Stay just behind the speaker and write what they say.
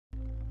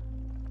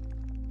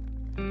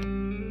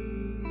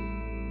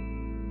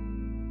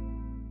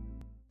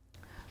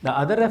The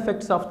other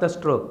effects of the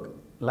stroke,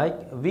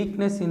 like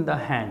weakness in the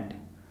hand,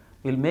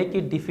 will make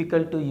it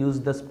difficult to use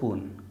the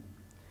spoon,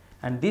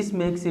 and this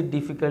makes it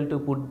difficult to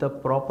put the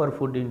proper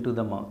food into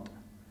the mouth,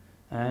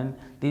 and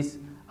this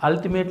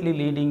ultimately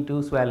leading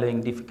to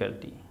swallowing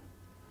difficulty.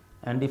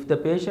 And if the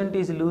patient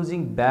is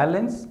losing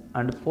balance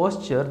and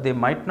posture, they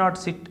might not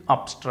sit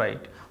up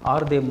straight,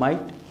 or they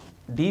might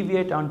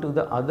deviate onto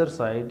the other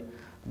side,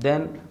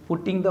 then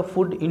putting the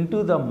food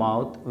into the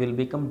mouth will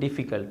become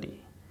difficulty.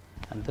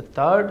 And the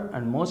third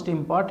and most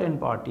important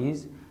part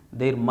is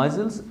their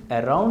muscles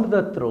around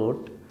the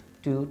throat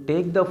to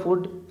take the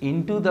food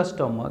into the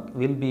stomach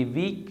will be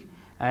weak,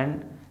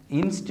 and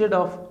instead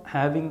of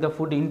having the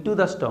food into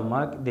the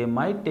stomach, they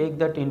might take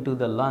that into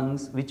the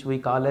lungs, which we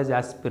call as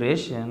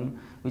aspiration,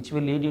 which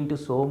will lead into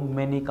so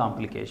many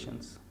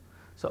complications.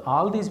 So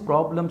all these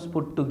problems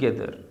put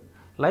together,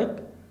 like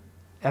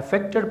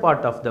affected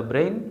part of the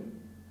brain,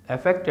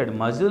 affected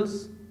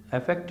muscles,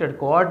 affected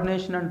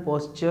coordination and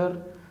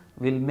posture,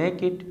 will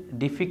make it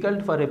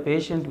difficult for a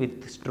patient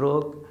with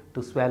stroke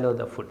to swallow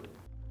the food.